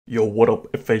Yo, what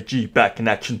up, FAG, back in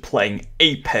action playing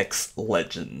Apex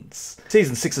Legends.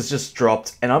 Season 6 has just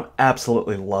dropped and I'm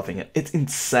absolutely loving it. It's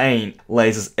insane.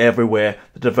 Lasers everywhere,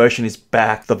 the devotion is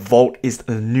back, the Vault is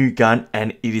the new gun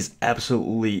and it is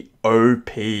absolutely OP.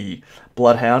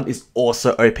 Bloodhound is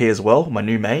also OP as well, my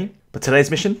new main. But today's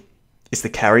mission is the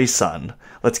carry's son.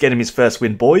 Let's get him his first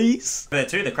win, boys. There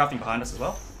too, they're crafting behind us as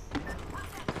well.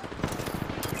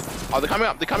 Oh, they're coming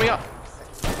up, they're coming up.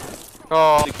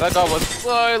 Oh, that guy was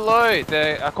so low.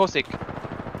 The caustic.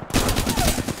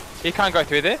 He can't go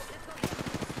through there.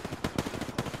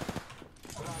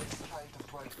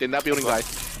 In that building, guys.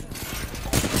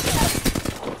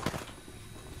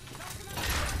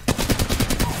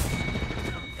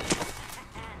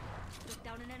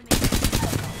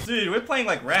 Dude, we're playing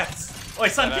like rats. Oh,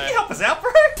 son, can you help us out,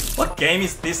 bro? What game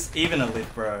is this even, Elite,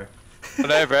 bro?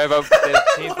 Whatever, bro. There's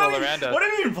teams all around us. What are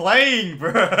you even playing,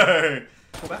 bro?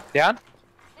 Down?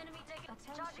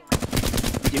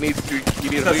 You need to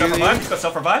He's got self-revive, he's got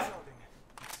self-revive.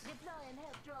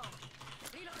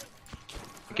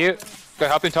 Thank you. Go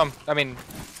help him, Tom. I mean...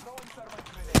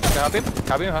 Go help him?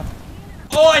 Help him, huh?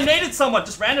 Oh, I naded someone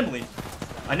just randomly.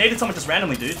 I naded someone just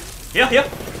randomly, dude. Here.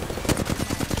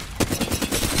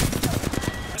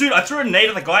 Dude, I threw a nade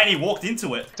at the guy and he walked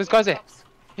into it. This guy's there.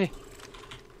 Here.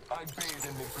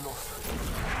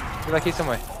 He's like here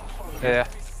somewhere. Yeah.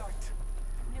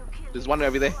 There's one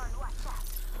over there.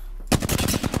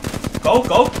 Go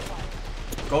to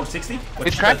 60.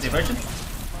 It's cracked. The emergent.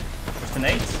 What's the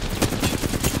nades?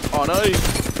 Oh no!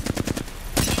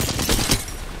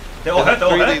 They're all hurt, they're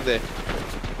all hurt. There.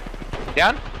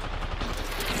 Down?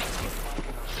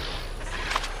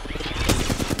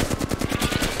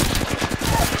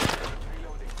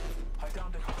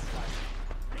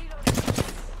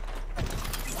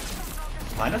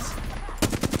 Behind us?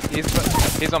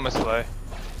 He's almost low.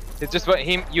 It's just what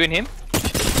him, you and him.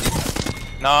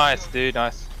 Nice, dude,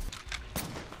 nice.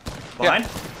 Behind?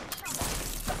 Yep.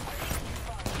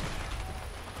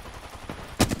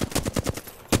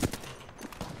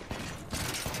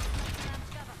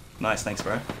 Nice, thanks,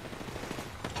 bro.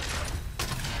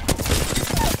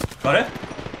 Got it?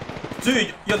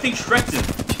 Dude, your thing's shreked in.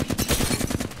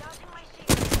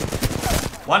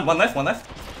 One left.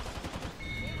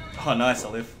 Oh, nice, I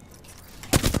live.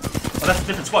 Oh, that's a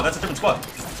different squad,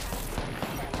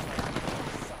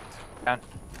 Down.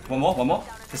 One more.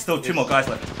 There's still two more guys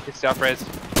left. It's self-res.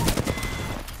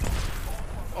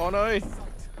 Oh no!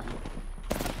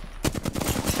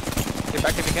 Get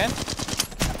back if you can.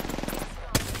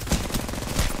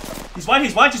 He's one.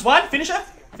 Finish her.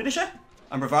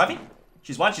 I'm reviving.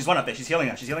 She's one up there. She's healing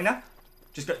now.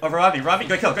 Just go, reviving.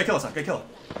 Go kill her, son. Go kill her.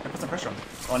 Go put some pressure on her.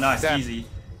 Oh, nice. Damn. Easy.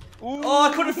 Ooh. Oh,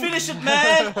 I couldn't finish it,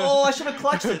 man. Oh, I should have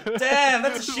clutched it. Damn,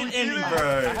 that's a shit ending,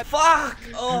 bro. Fuck.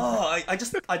 Oh, I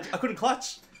couldn't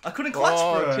clutch. Bro. Oh,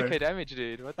 2k damage,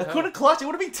 dude. What the hell? Couldn't clutch. It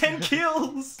would have been 10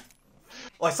 kills.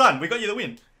 Oh, son, we got you the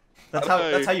win. That's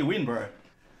how you win, bro.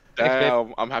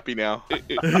 Damn, I'm happy now. Oh,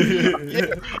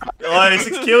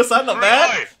 6 kills, son. Not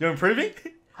bad. You're improving.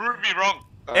 Prove me wrong.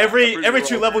 Every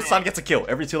 2 levels, son gets a kill.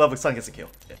 Every 2 levels, son gets a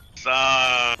kill. Yeah.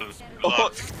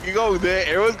 Oh, you go there.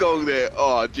 Everyone's going there.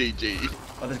 Oh, GG.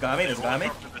 Oh, there's a guy on me. They all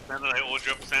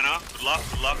jump center. Good luck.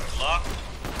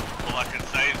 All I can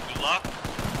say is good luck.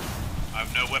 I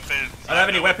have no weapons. I don't have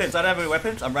any weapons.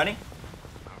 I'm running.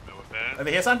 I have no weapons.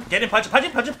 Over here, son. Get him. Punch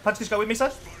him. Punch this guy with me,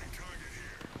 son.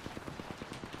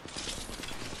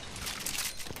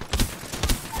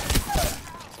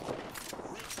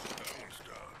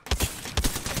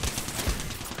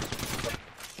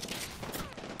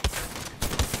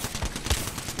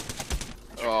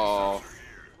 Oh.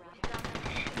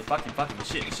 Yeah, fuck him.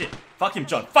 Shit. Fuck him,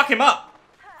 John. Fuck him up.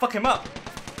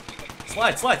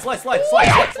 Slide.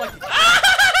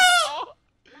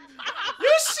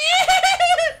 You shit!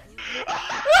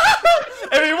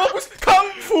 Everyone was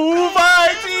kung fu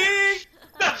fighting!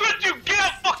 That's what you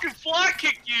get! Fucking fly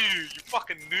kick you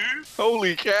fucking noob!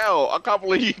 Holy cow! I can't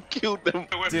believe you killed them.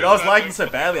 Dude, I was lagging so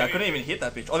badly, I couldn't even hit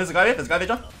that bitch. Oh, there's a guy there,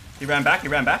 John. He ran back.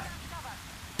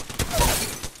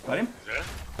 Got him. Is there?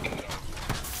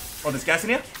 Oh, there's gas in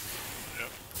here? Yep.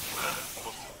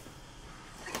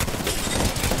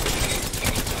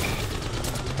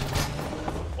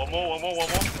 One more.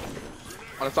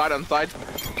 On the side.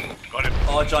 Got him.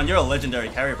 Oh, John, you're a legendary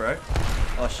carry, bro.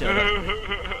 Oh, shit.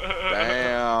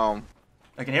 Damn.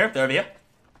 I can hear him. They're over here.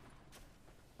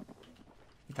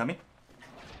 You coming?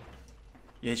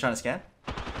 Yeah, he's trying to scan.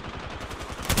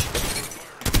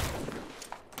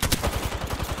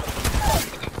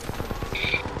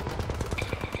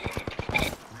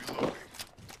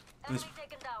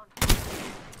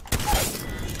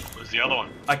 Where's the other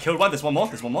one? I killed one. There's one more.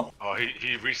 There's one more. Oh,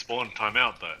 he respawned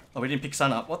timeout though. Oh, we didn't pick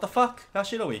Sun up. What the fuck? How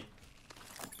shit are we?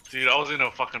 Dude, I was in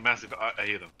a fucking massive. I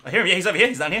hear them. I hear him. Yeah, he's over here.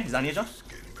 He's down here. He's down here, John.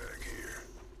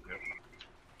 Yep.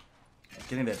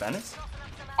 Getting their banners.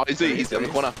 Oh, he's in the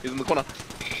corner. He's in the corner. Are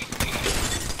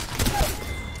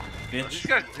these Bitch.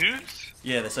 guys noobs?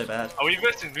 Yeah, they're so bad. Are we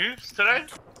versing noobs today?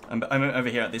 I'm over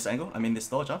here at this angle. I'm in this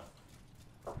door, John.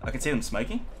 I can see them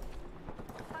smoking.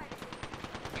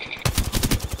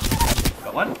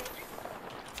 Got one.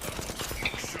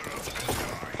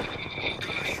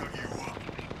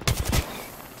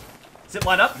 Zip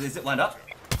lined up. Zip lined up.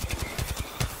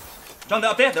 John, they're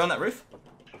up there. They're on that roof.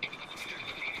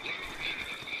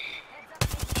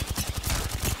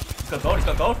 He's got gold. He's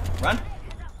got gold. Run.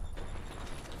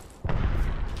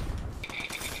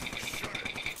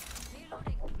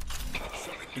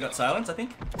 He got silence, I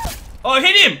think. Oh, I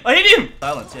hit him! I hit him!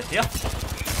 Silence, yeah, here.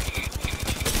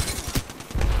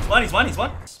 He's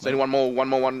one. There's only one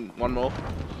more.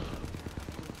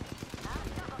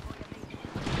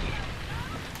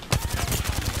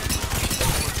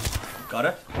 Got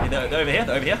her. Yeah, they're over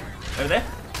here, Over there.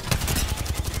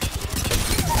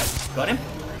 Got him.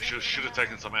 We should have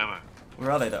taken some ammo.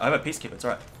 Where are they though? I have a peacekeeper, it's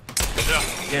alright.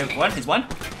 Yeah. Yeah, he's one.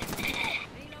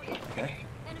 Okay.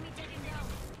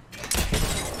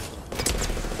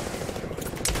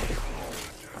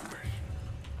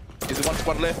 Is there one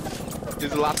squad left? This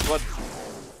is the last squad.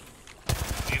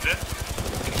 Need it?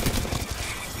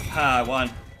 Ha, I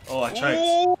won. Oh, I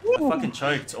choked. I fucking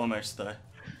choked almost though.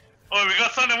 Oh, we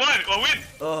got Sun and Wine. We'll win.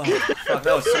 Oh, fuck,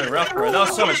 that was so rough, bro. That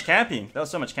was so much camping.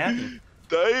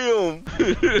 Damn.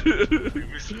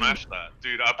 We smashed that.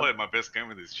 Dude, I played my best game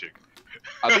with this chick.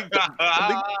 I think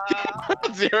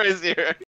 0-0.